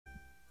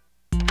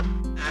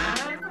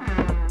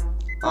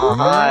Oh,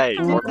 hi,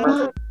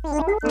 Forkburger.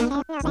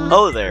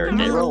 Oh there,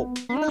 Gabriel.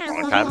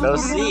 Long time no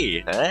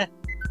see, eh?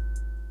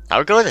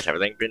 How goes it?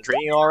 Everything been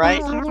treating you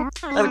alright?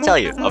 Let me tell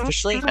you,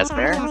 officially, as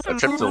mayor, a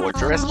trip to the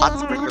luxurious hot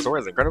spring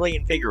resort is incredibly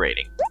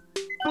invigorating.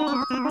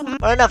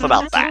 But enough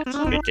about that.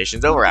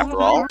 Vacation's over after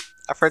all.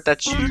 I've heard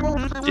that you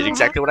did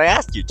exactly what I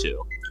asked you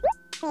to.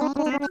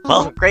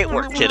 Well, great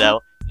work,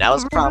 kiddo. Now,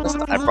 as promised,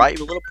 I brought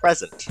you a little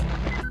present.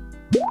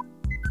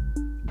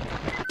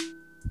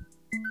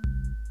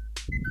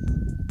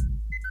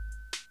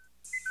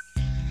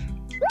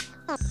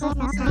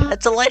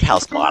 It's a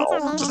lighthouse model.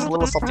 Just a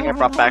little something I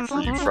brought back for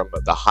you from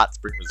the hot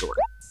spring resort.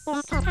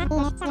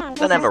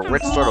 Doesn't have a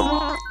rich sort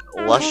of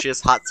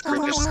luscious hot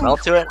springish smell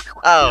to it?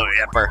 Oh,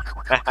 yipper.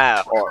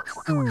 Haha, or.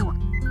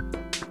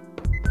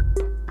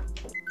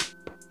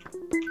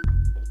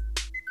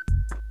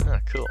 Oh,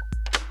 cool.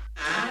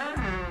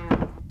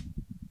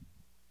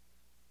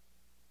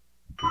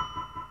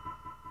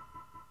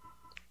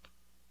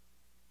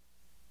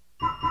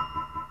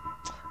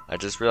 I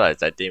just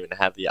realized I didn't even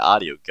have the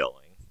audio going.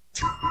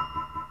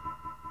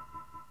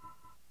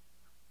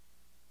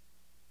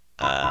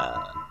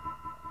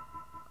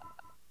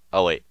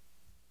 Oh wait.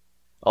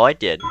 Oh, I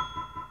did.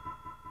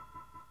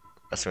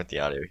 Messing with the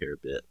audio here a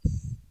bit.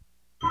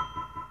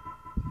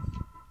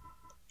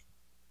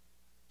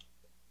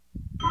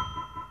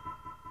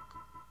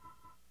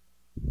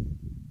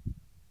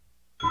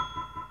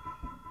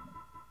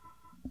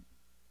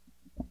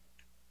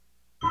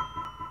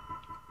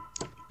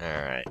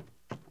 Alright.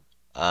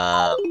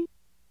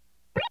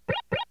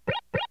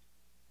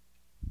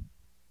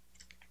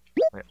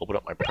 Let me open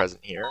up my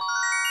present here.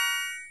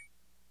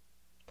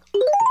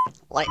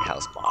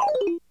 Lighthouse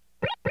model.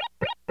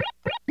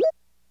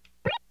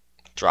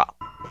 Drop.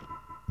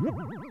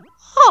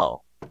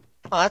 Oh! Oh,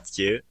 that's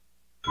cute.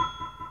 I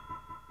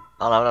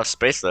don't have enough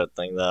space for that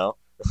thing, though.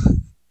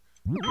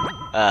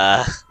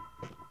 I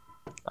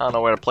don't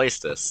know where to place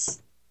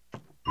this.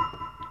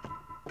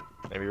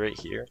 Maybe right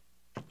here?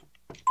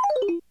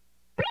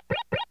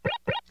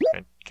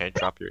 Can I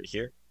drop you right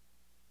here?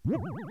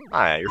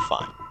 Ah, yeah, you're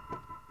fine.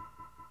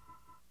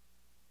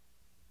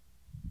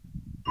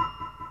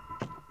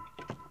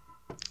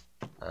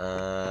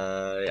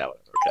 Yeah,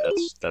 whatever.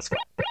 Okay, that's fine.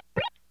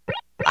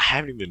 I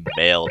haven't even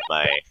mailed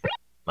my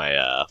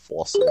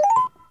fossil.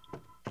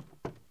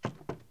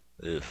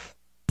 Oof.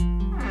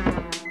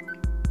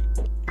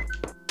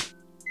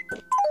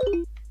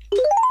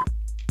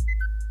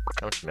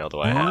 How much mail do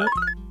I have?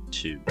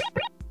 2.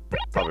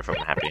 Probably from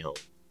Happy Home.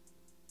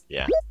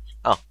 Yeah.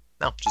 Oh,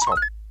 no, just home.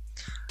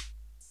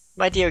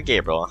 My dear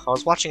Gabriel, I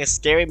was watching a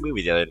scary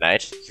movie the other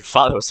night. Your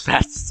father was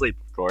fast asleep,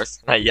 of course,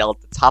 and I yelled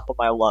at the top of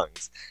my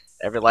lungs.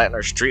 Every light on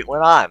our street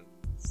went on.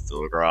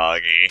 Still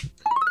groggy.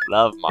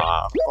 Love,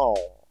 Mom. Oh.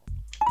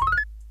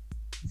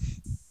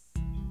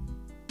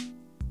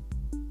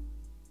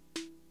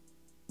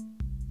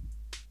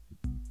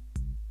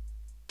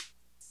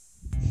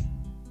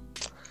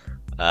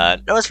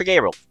 Notice for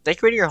Gabriel.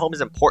 Decorating your home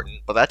is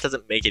important, but that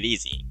doesn't make it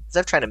easy.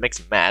 Instead of trying to mix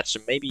and match,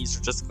 maybe you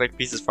should just collect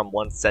pieces from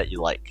one set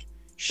you like.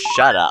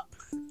 Shut up.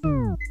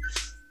 You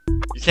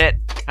can't.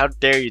 How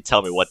dare you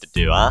tell me what to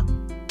do, huh?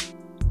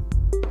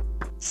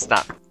 It's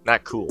not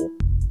cool.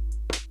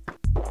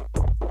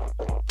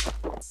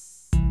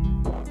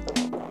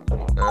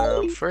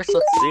 First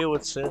let's see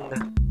what's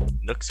in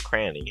Nook's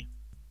Cranny.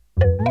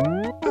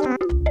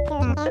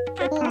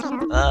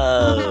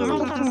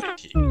 Oh,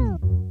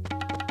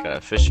 got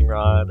a fishing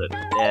rod, a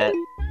net.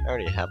 I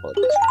already have all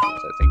these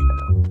things, I think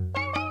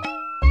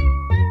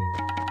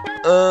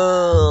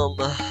now.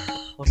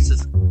 What's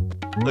this?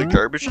 A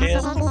garbage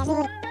can?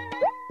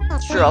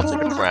 Sure, I'll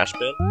take a trash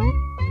bin.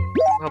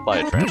 I'll buy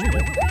a trash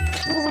bin.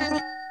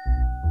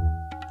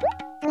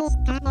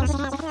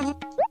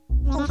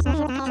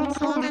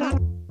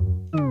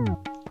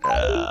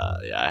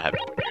 Yeah, I have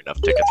nowhere near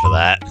enough tickets for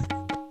that.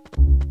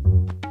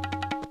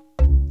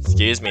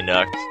 Excuse me,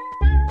 Nook.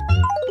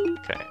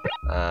 Okay,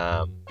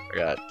 I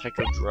got a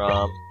Techo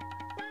drum,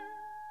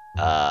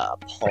 a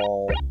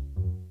palm,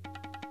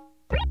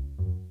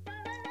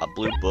 a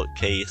blue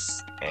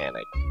bookcase, and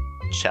a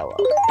cello.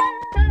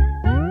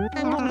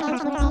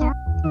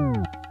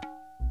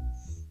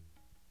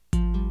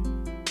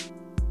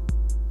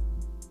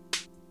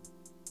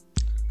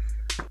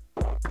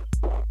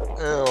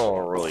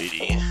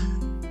 Alrighty.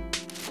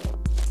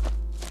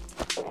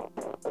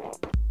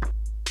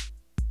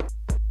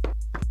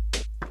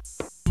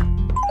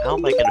 How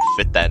am I gonna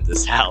fit that in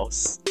this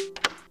house?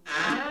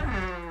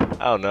 I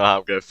don't know how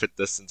I'm gonna fit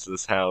this into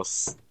this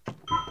house.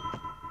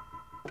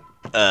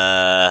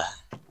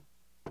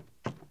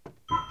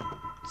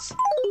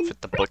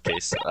 Fit the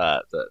bookcase,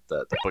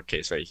 the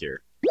bookcase right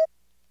here.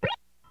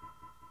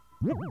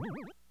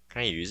 Can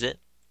I use it?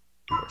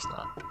 Of course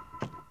not.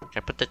 Can I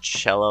put the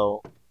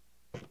cello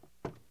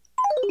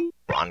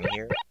on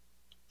here?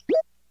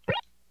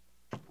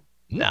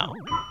 No.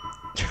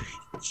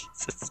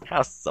 This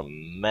house is a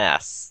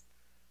mess.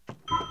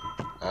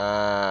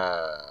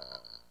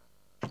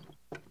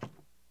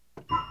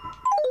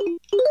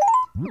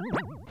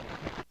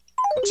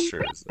 What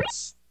shirt is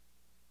this?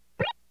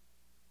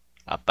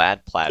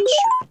 bad plaid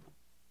shirt.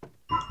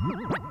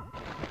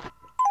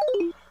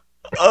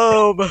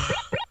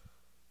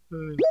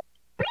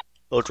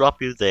 I'll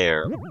drop you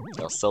there.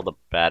 I'll sell the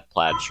bad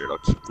plaid shirt. I'll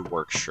keep the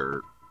work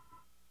shirt.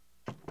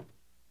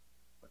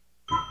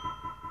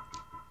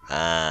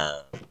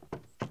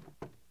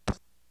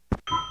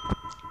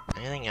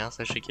 Anything else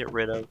I should get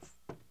rid of?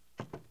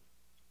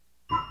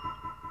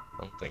 I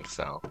don't think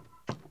so.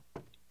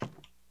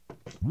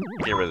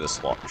 Get rid of the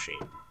slot machine.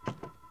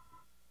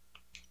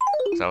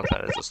 Is that what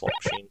that is? A slot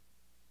machine?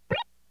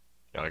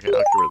 Yeah, I'll get rid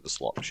of the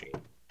slot machine.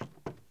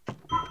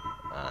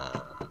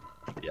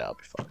 Yeah, I'll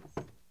be fine.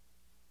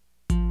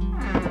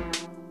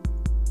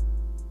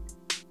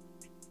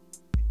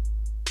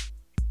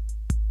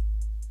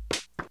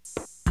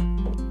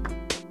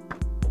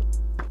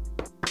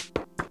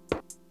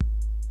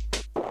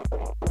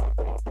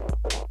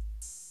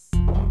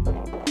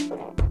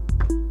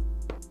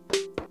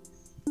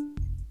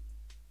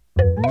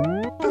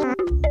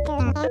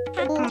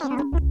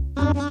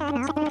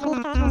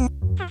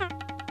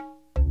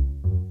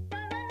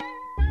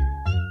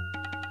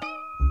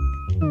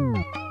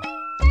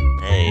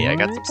 Hey, I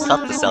got some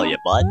stuff to sell you,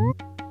 bud.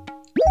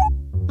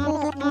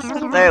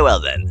 Very well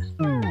then.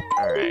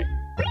 Alright.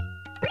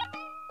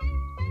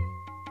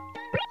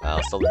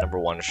 I'll sell the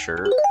 #1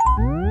 shirt.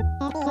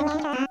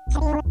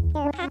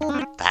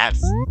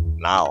 That's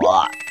not a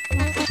lot.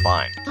 It's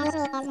fine.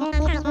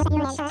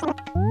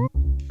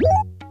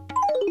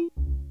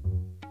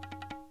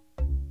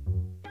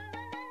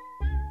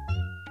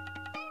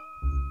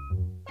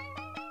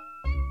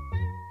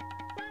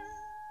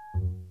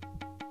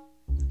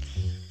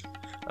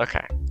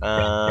 Okay,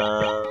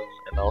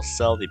 and I'll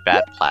sell the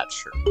bad plaid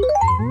shirt.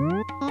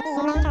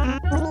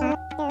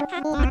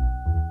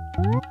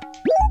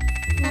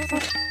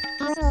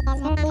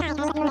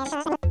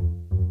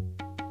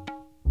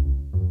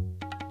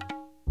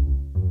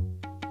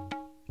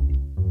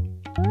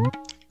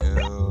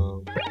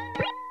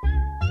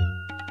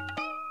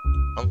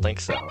 I don't think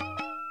so.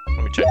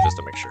 Let me check just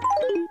to make sure.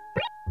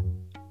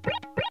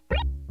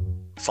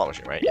 Slot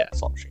machine, right? Yeah,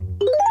 slot machine.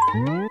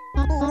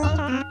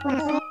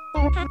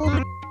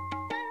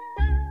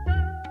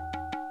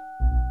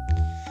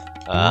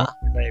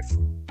 Knife.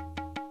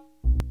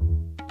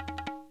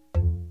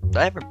 Did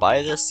I ever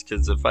buy this?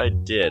 Because if I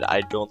did,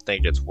 I don't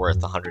think it's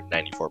worth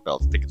 194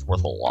 bells. I think it's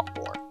worth a lot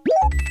more.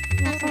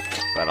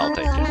 But I'll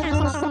take it.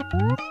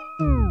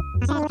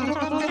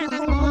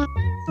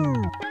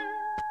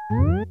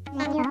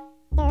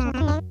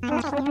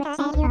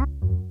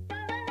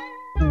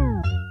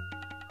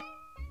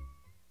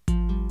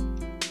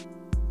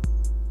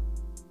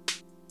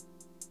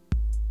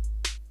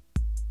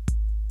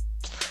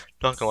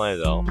 Not gonna lie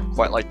though,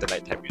 quite like the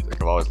nighttime music.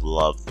 I've always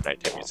loved the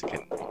nighttime music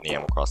in the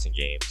Animal Crossing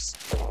games.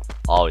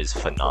 Always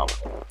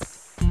phenomenal.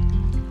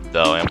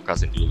 Though Animal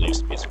Crossing New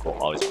Leaf's music will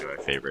always be my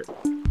favorite.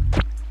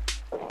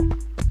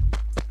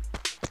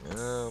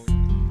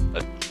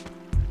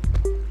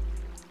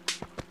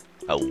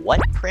 A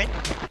what print?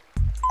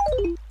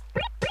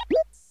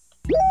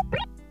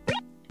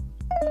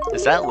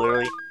 Is that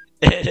literally?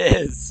 It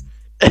is.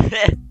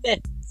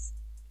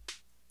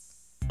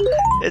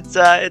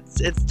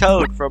 It's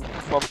Toad from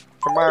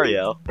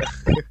Mario.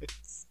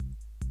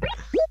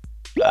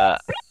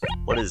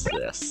 What is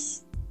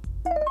this?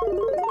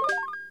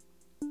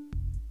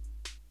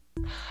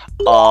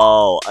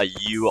 Oh, a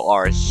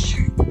UR.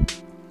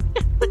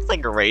 Looks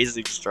like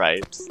Racing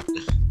Stripes.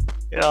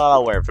 You know,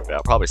 I'll wear it for a bit.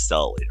 I'll probably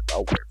sell it later, but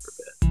I'll wear it for a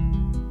bit.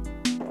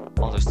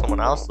 Oh, there's someone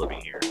else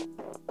living here.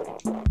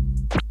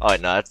 Oh,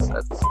 no, that's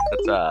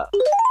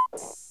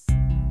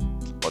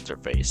what's her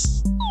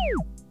face?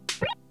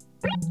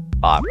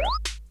 Barbara.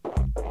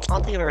 I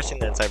don't think I've ever seen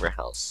that inside her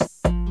house.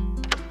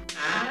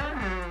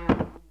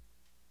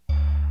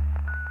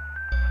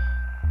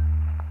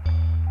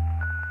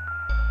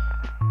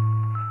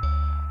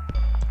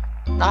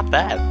 Not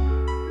bad.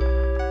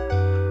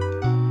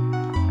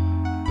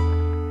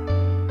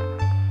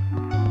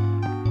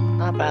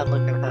 Not bad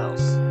looking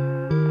house.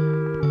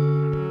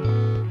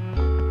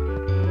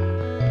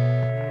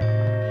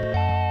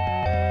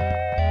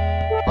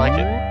 Like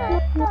it.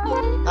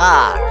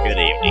 Ah, good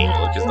evening.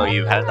 Looks as though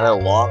you've had another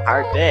long,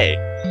 hard day,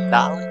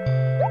 darling.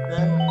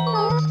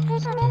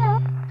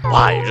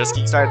 Why, you're just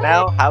getting started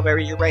now? How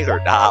very irregular,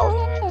 darling.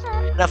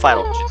 Enough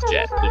idle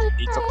chit-chat. Did you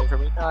need something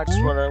from me? No, I just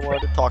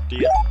wanted to talk to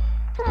you.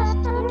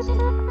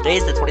 Today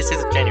is the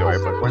 26th of January,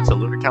 but according to the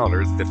lunar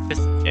calendar, it's the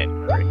 5th of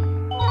January.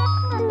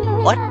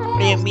 What? What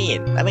do you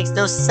mean? That makes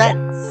no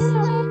sense.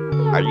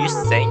 Are you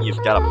saying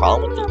you've got a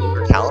problem with the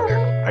lunar calendar?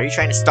 Are you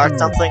trying to start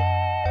something?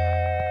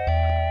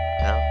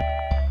 No?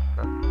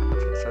 No, I'm not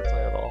trying to start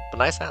something at all. But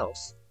nice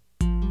house.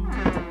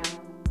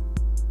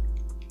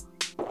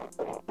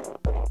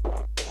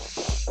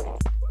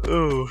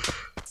 Ooh.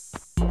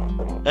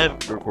 I haven't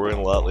been recording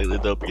a lot lately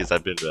though because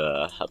I've been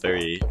a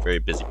very, very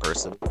busy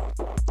person.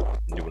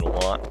 Doing a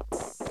lot.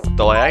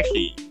 Though I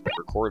actually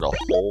recorded a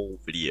whole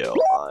video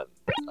on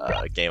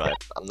a game. I'm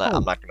not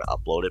gonna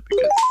upload it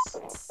because,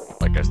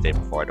 like I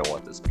stated before, I don't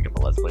want this to become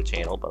a Let's Play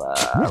channel. But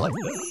I like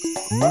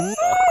this.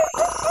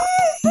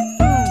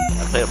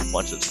 played a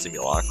bunch of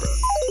Simulacra.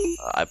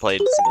 I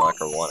played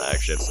Simulacra 1, I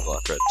actually have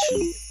Simulacra 2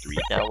 and 3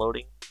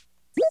 downloading.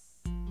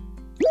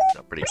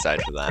 I'm pretty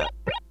excited for that.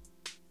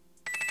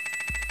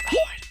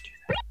 Oh, I didn't do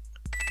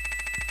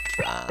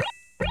that.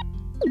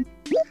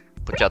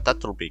 But yeah,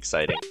 that'll be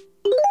exciting.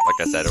 Like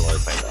I said, I don't really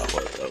plan to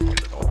upload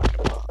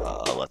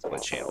though. Let's Play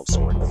channel of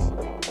sorts.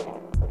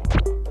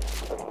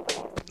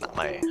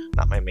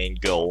 Not my main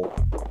goal.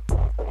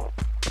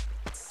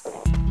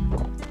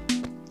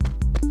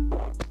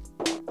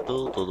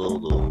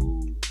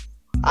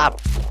 Ah,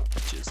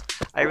 peaches.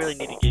 I really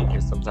need to get in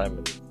here sometime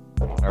and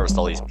harvest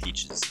all these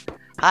peaches.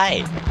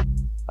 Hi!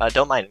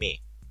 Don't mind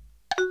me.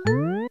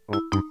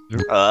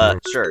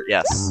 Sure,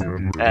 yes.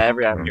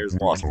 Every item here is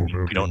lost.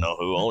 We don't know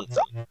who owns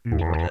them.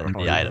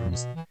 The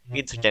items.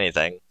 You can take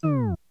anything.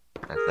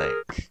 I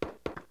think.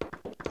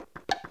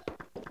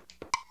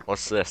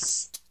 What's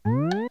this?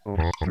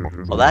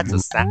 Oh, that's a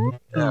snap.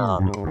 A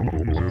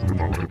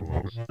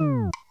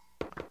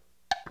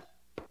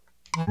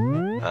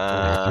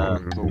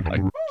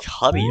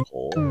cubby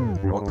hole? I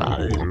don't know what that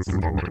is.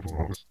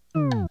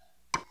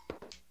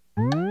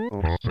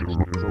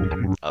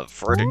 A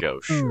vertigo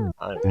shirt.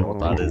 I don't know what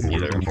that is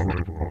either.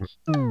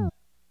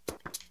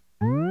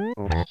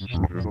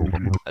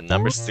 A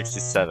number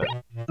 67.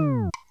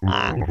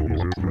 Ah.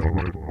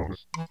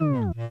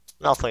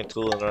 Nothing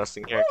too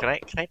interesting here. Can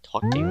I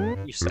talk to you? What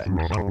do you say?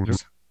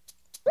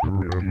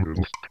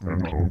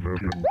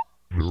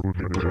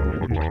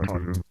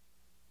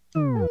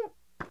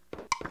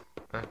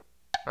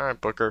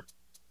 Alright, Booker.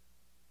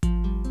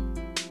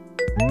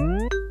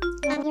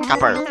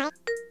 Copper!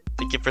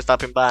 Thank you for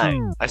stopping by.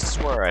 I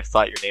swear I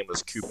thought your name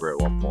was Cooper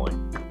at one point.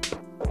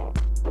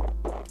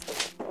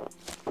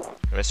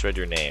 I misread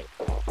your name.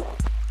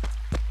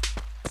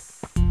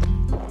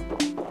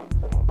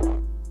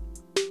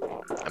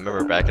 I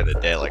remember back in the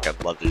day, like,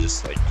 I'd love to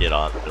just, like, get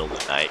on in the middle of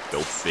the night, go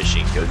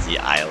fishing, go to the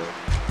island,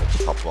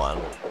 top one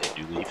in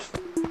New Leaf.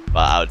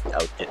 But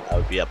I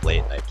would be up late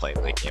at night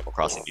playing, like, Animal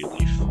Crossing New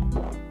Leaf.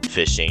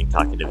 Fishing,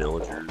 talking to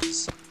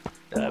villagers,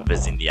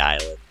 visiting the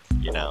island,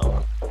 you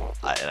know.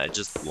 And I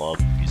just love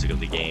the music of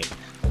the game.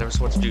 And there was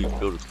so much to do. You could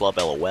go to Club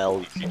LOL,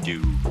 you could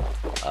do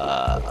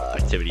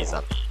activities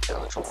on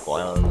the tropical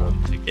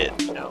island to get,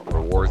 you know,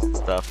 rewards and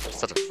stuff.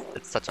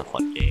 It's such a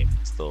fun game.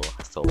 I still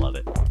love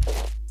it.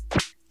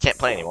 Can't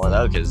play anymore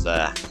though, because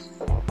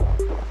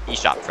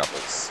eShop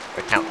troubles,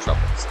 account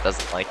troubles,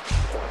 doesn't like me.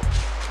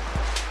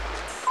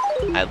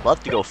 I'd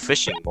love to go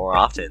fishing more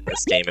often in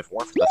this game if it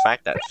weren't for the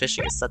fact that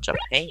fishing is such a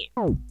pain.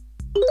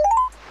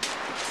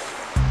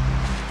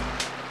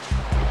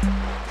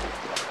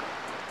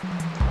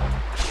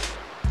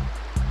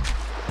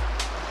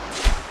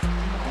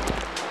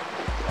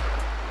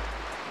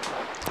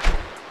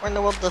 Where in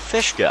the world did the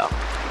fish go?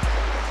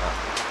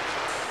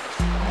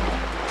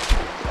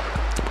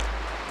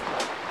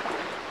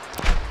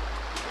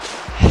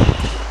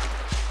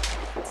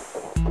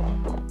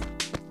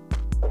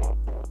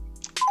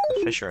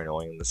 Fish are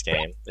annoying in this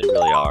game. They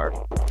really are.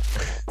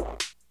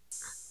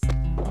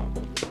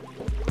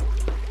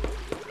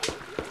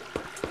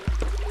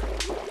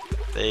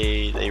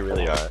 they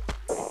really are.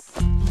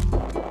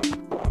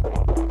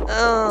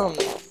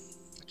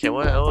 Okay,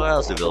 what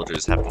else do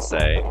villagers have to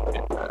say?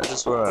 I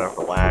just want to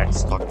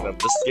relax, talk to them.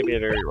 This is gonna be a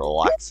very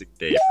relaxing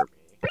day for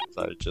me.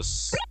 So I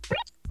just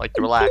like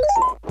to relax,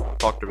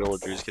 talk to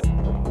villagers.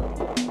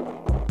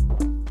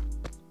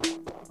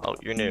 Oh,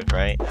 you're new,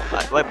 right?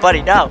 Wait,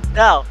 buddy, no!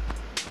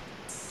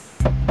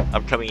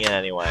 I'm coming in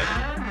anyway.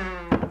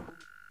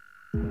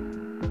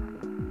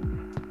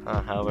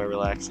 Oh, how very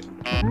relaxing.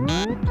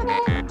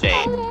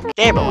 Jane.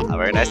 Gabriel, how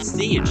very nice to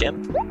see you,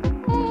 Jim.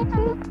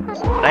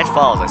 When night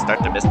falls, I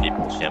start to miss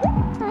people, Jim.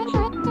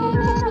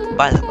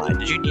 By the by,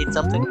 did you need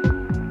something?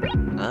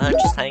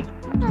 Just hanging.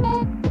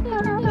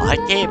 Oh, hi,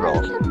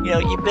 Gabriel. You know,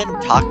 you've been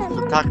talking to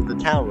the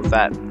town with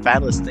that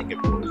fabulous thing of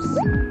yours.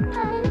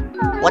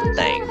 What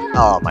thing?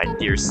 Oh, my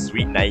dear,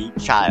 sweet, naive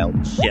child,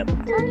 Jim.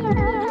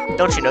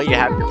 Don't you know you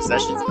have in your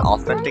possessions an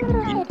authentic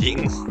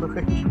reading?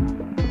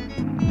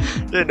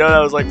 Didn't know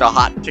that was like the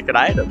hot ticket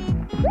item.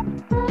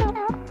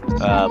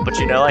 But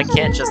you know, I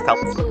can't just help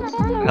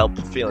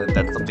feeling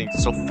that something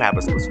so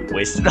fabulous must be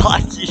wasted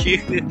on you.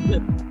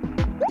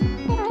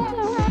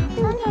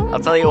 I'll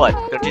tell you what,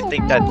 don't you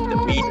think that the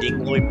wee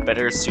dingloid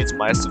better suits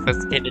my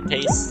sophisticated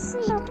tastes?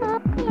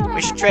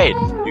 We should trade.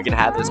 You can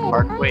have this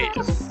parkway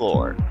and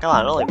floor. Come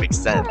on, it only makes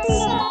sense.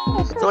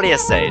 So what do you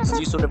say? It's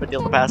too sort of a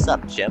deal to pass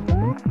up, Jim.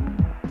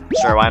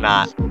 Sure, why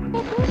not?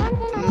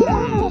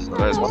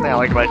 There's one thing I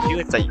like about you,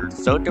 it's that you're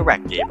so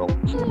direct, Gabriel.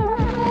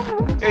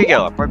 Here you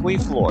go, a parkway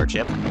floor,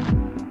 Jim.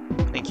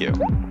 Thank you.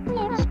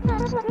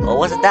 Well,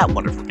 wasn't that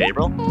wonderful,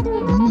 Gabriel?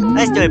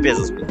 Nice doing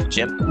business with you,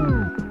 Jim.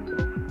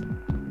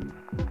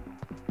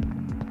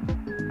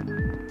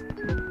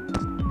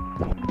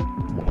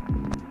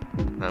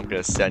 I'm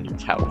gonna sit on your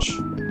couch.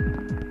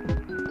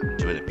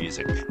 Enjoy the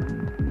music.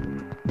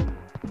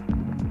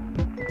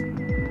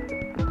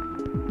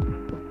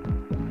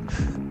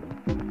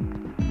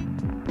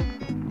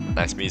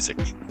 Nice music.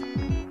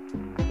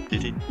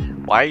 Kitty,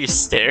 why are you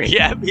staring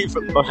at me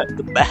from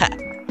the back?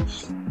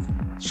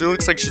 She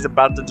looks like she's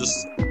about to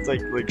just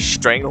like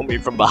strangle me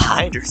from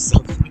behind or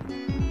something.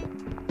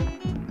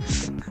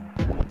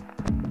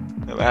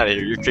 I'm out of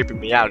here. You're creeping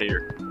me out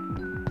here.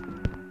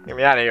 Get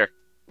me out of here.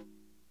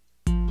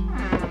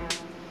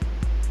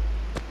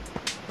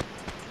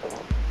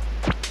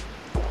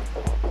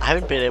 I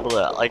haven't been able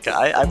to, like,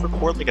 I've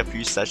recorded like a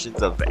few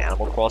sessions of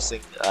Animal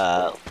Crossing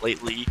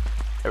lately,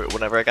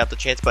 whenever I got the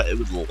chance, but it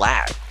would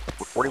lag.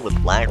 Recording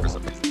would lag for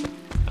some reason.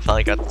 I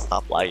finally got to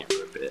stop lagging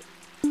for a bit.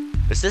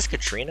 Is this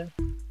Katrina?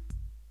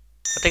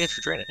 I think it's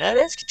Katrina. Yeah, it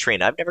is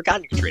Katrina. I've never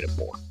gotten Katrina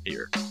before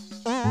here.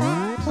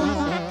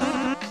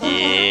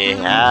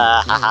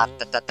 Yeah, ha ha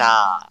da da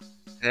da.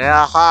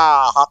 Yeah,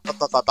 ha ha da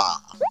da da da.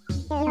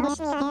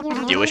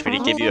 Do you wish me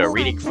to give you a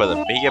reading for the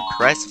media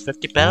price of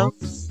 50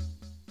 bells?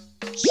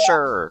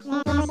 Sure.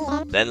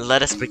 Then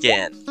let us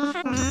begin.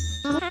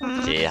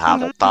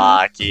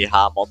 Kihamota,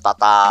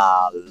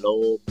 kihamota,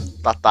 lo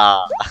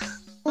tata.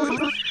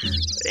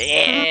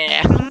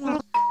 Yeah.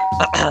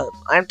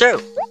 I'm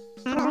through.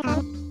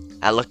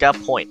 At Lookout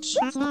Point.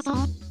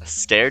 A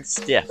scared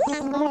stiff.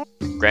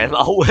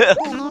 Grandma will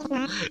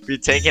be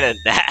taking a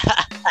nap.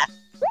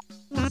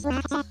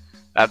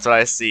 That's what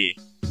I see.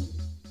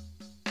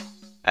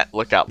 At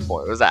Lookout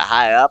Point. Was that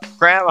high up?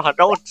 Grandma,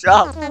 don't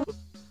jump.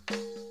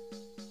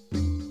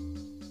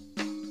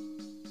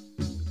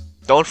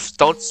 Don't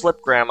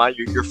slip, Grandma.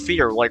 Your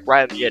feet are like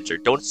right on the edge here.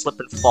 Don't slip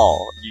and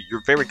fall.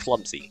 You're very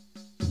clumsy.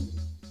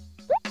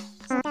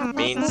 It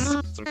means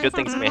some good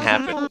things may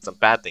happen, and some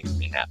bad things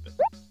may happen.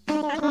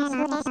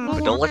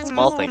 But don't let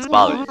small things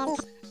bother you,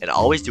 and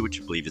always do what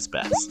you believe is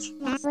best.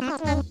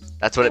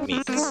 That's what it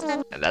means,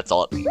 and that's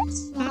all it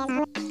means.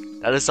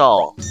 That is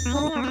all.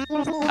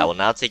 I will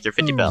now take your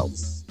 50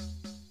 bells.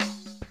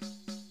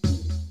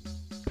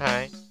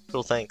 Alright,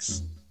 cool,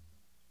 thanks.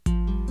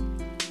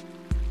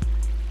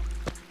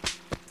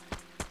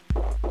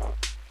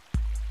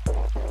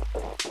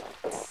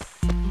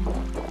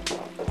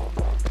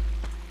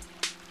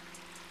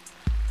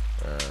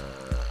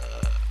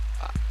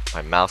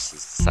 My mouse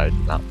has decided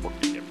to not work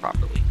again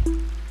properly.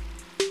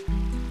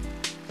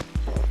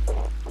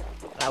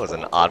 That was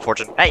an odd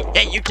fortune. Hey,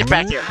 you get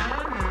back here!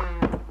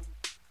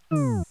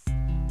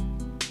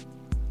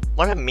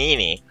 What a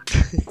meanie.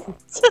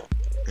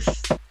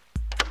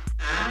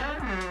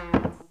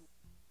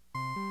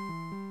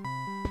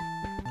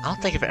 I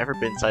don't think I've ever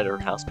been inside her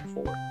house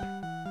before.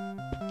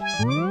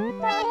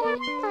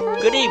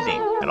 Good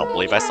evening. I don't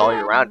believe I saw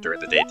you around during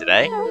the day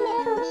today.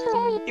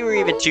 You were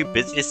even too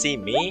busy to see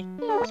me?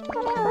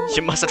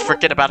 You mustn't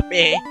forget about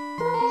me.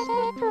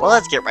 Well,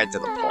 let's get right to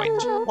the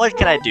point. What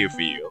can I do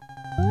for you?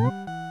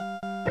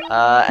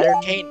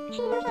 Entertain me.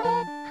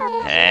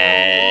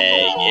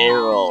 Hey,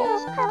 Errol.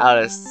 How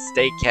does a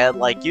steakhead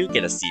like you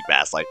get a sea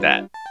bass like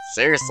that?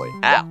 Seriously,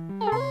 how?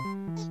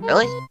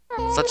 Really?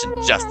 Such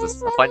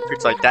injustice. I find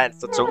creatures like that in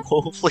such a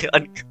woefully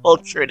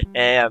uncultured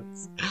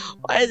hands.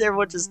 Why does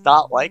everyone just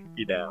not like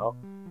me now?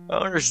 I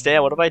don't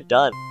understand. What have I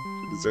done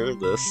to deserve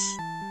this?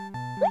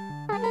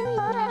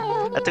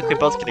 I think we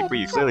both can agree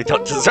you clearly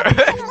don't deserve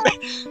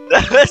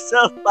it.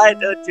 So why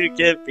don't you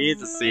give me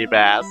the sea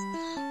bass?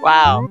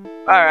 Wow.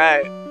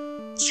 Alright.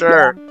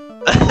 Sure.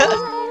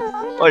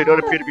 Well, you don't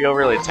appear to be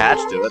overly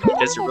attached to it. I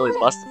guess you really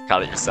must have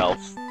caught it yourself.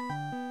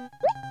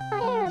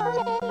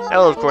 I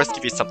will of course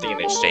give you something in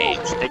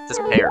exchange. Take this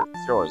pear.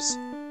 It's yours.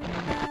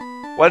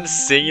 One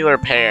singular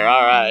pear.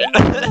 Alright.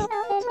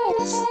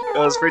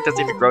 Those fruit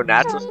doesn't even grow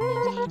naturally.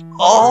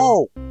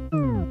 Oh!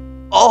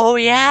 Oh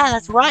yeah,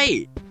 that's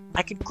right!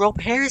 I can grow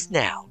pears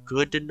now.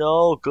 Good to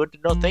know. Good to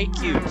know.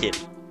 Thank you, Kitty.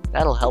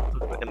 That'll help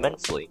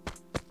immensely.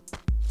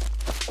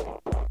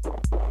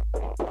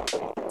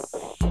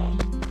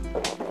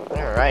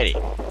 Alrighty.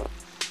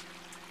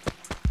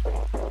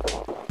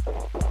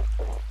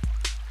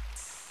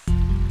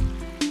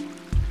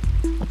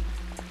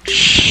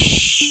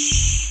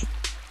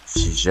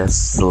 She's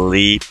just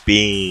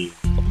sleeping.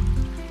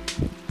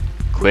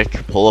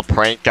 Quick, pull a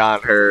prank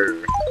on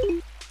her.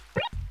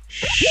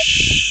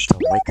 Shh,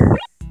 don't wake her.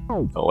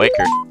 Don't wake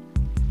her.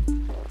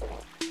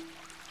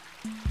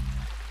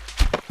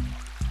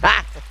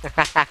 Ah!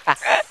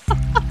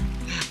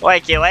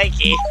 Wakey,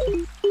 wakey.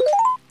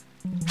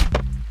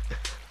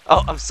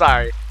 Oh, I'm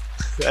sorry.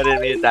 I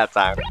didn't mean it that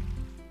time.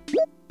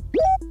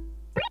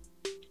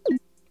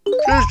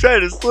 Just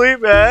trying to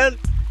sleep, man.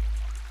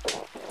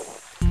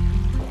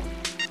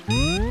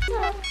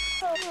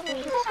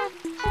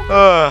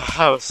 Oh,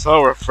 that was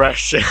so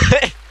refreshing.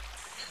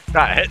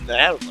 Not hitting the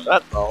head with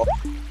that though.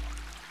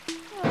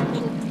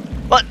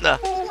 What the?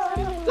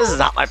 This is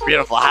not my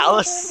beautiful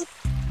house.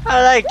 How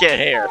did I get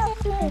here?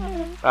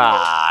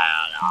 I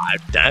don't know.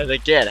 I've done it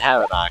again,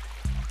 haven't I?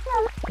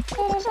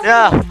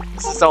 Yeah,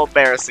 this is so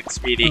embarrassing,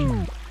 Speedy.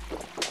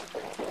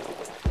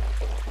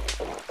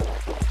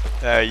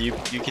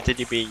 You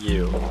continue being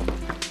you.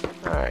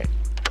 Alright.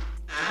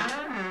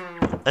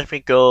 Let me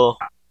go.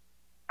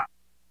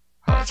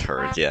 Oh, it's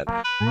her again.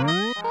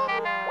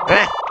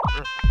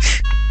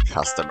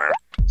 Customer.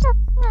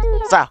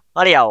 So,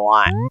 what do you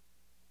want?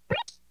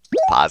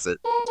 deposit.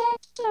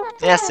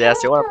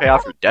 Yes, you want to pay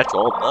off your debt to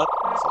Old Nook?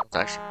 Sounds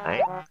actually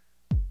right.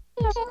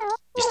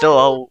 You still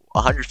owe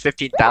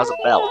 115,000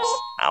 bells.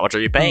 How much are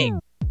you paying?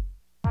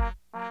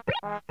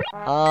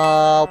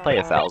 I'll pay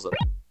 1,000.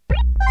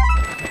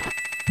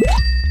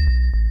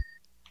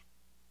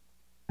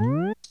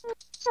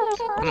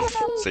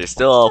 So you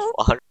still owe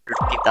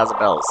 115,000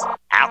 bells.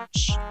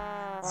 Ouch.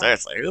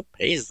 Seriously, who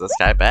pays this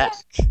guy back?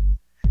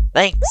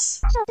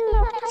 Thanks.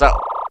 So,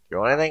 you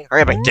want anything?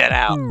 Hurry up and get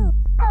out.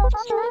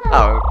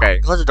 Oh, okay.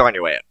 Close the door on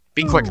your way out.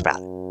 Be quick about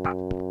it.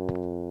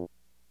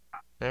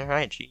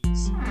 Alright,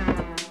 jeez.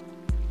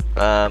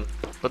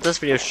 But this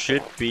video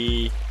should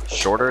be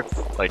shorter.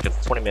 Like,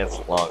 it's 20 minutes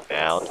long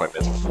now. 20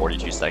 minutes and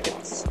 42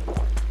 seconds.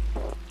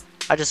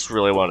 I just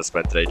really want to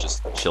spend today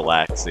just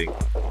chillaxing.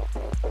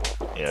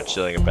 You know,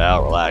 chilling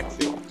about,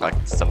 relaxing,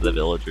 talking to some of the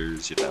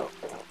villagers, you know.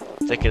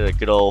 Taking a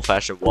good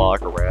old-fashioned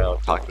walk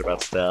around, talking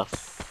about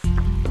stuff.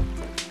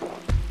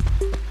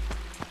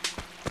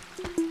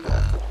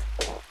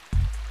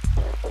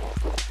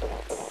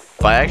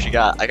 But I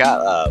got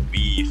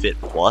Wii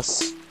Fit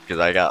Plus because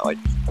I got like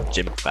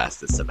gym class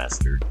this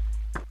semester,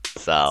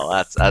 so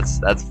that's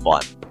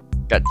fun.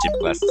 Got gym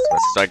class this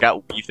semester, so I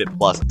got Wii Fit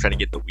Plus. I'm trying to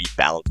get the Wii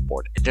Balance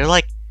Board, and they're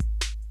like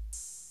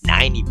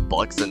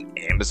 $90 on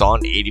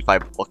Amazon,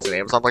 $85 on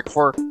Amazon. Like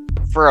for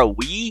a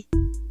Wii,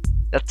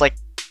 that's like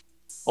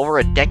over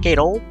a decade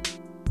old.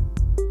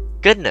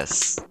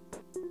 Goodness,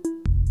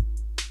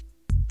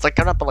 it's like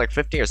coming up on like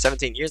 15 or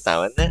 17 years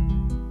now, isn't it?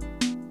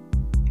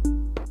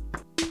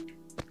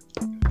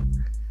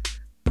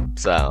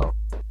 So,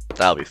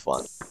 that'll be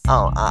fun.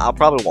 Oh, I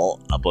probably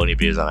won't upload any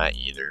videos on that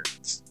either,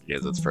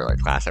 because it's for like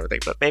class and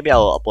everything, but maybe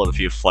I'll upload a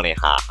few funny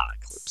haha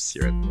clips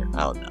here and there.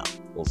 I don't know.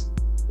 We'll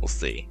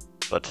see.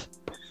 But,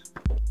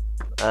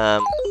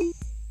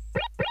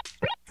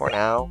 for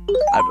now,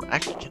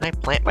 actually, can I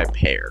plant my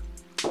pear?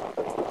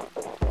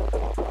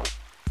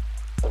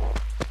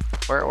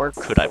 Where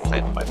could I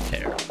plant my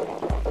pear?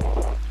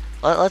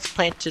 Let's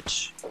plant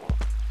it.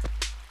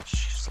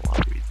 There's a lot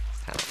of weeds in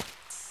this town.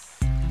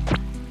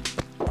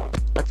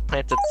 Let's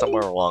plant it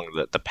somewhere along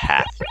the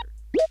path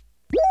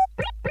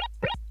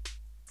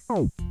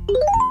here.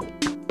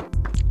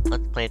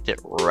 Let's plant it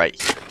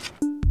right here.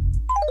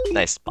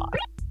 Nice spot.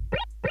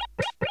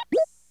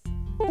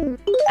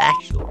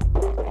 Actually,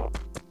 let's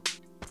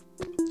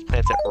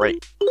plant it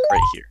right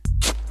here.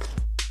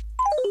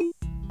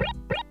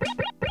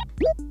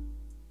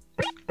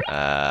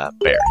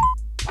 Berry.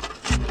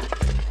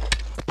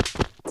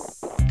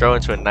 Grow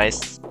into a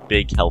nice,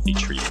 big, healthy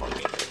tree for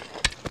me.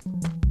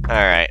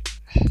 Alright.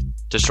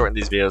 To shorten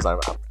these videos,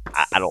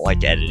 I don't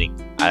like editing.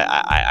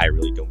 I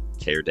really don't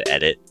care to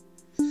edit.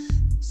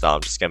 So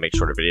I'm just gonna make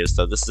shorter videos.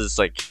 So this is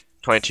like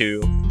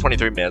 23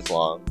 minutes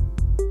long.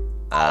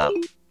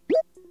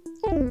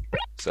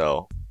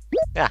 So,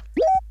 yeah.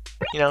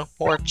 You know,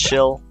 more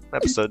chill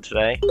episode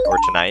today, or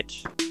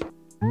tonight.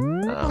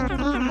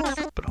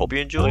 But hope you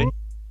enjoy.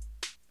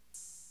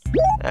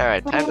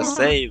 Alright, time to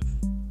save.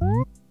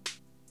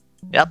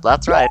 Yep,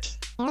 that's right.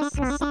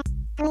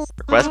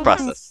 Request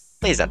process.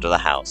 Please enter the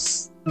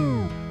house.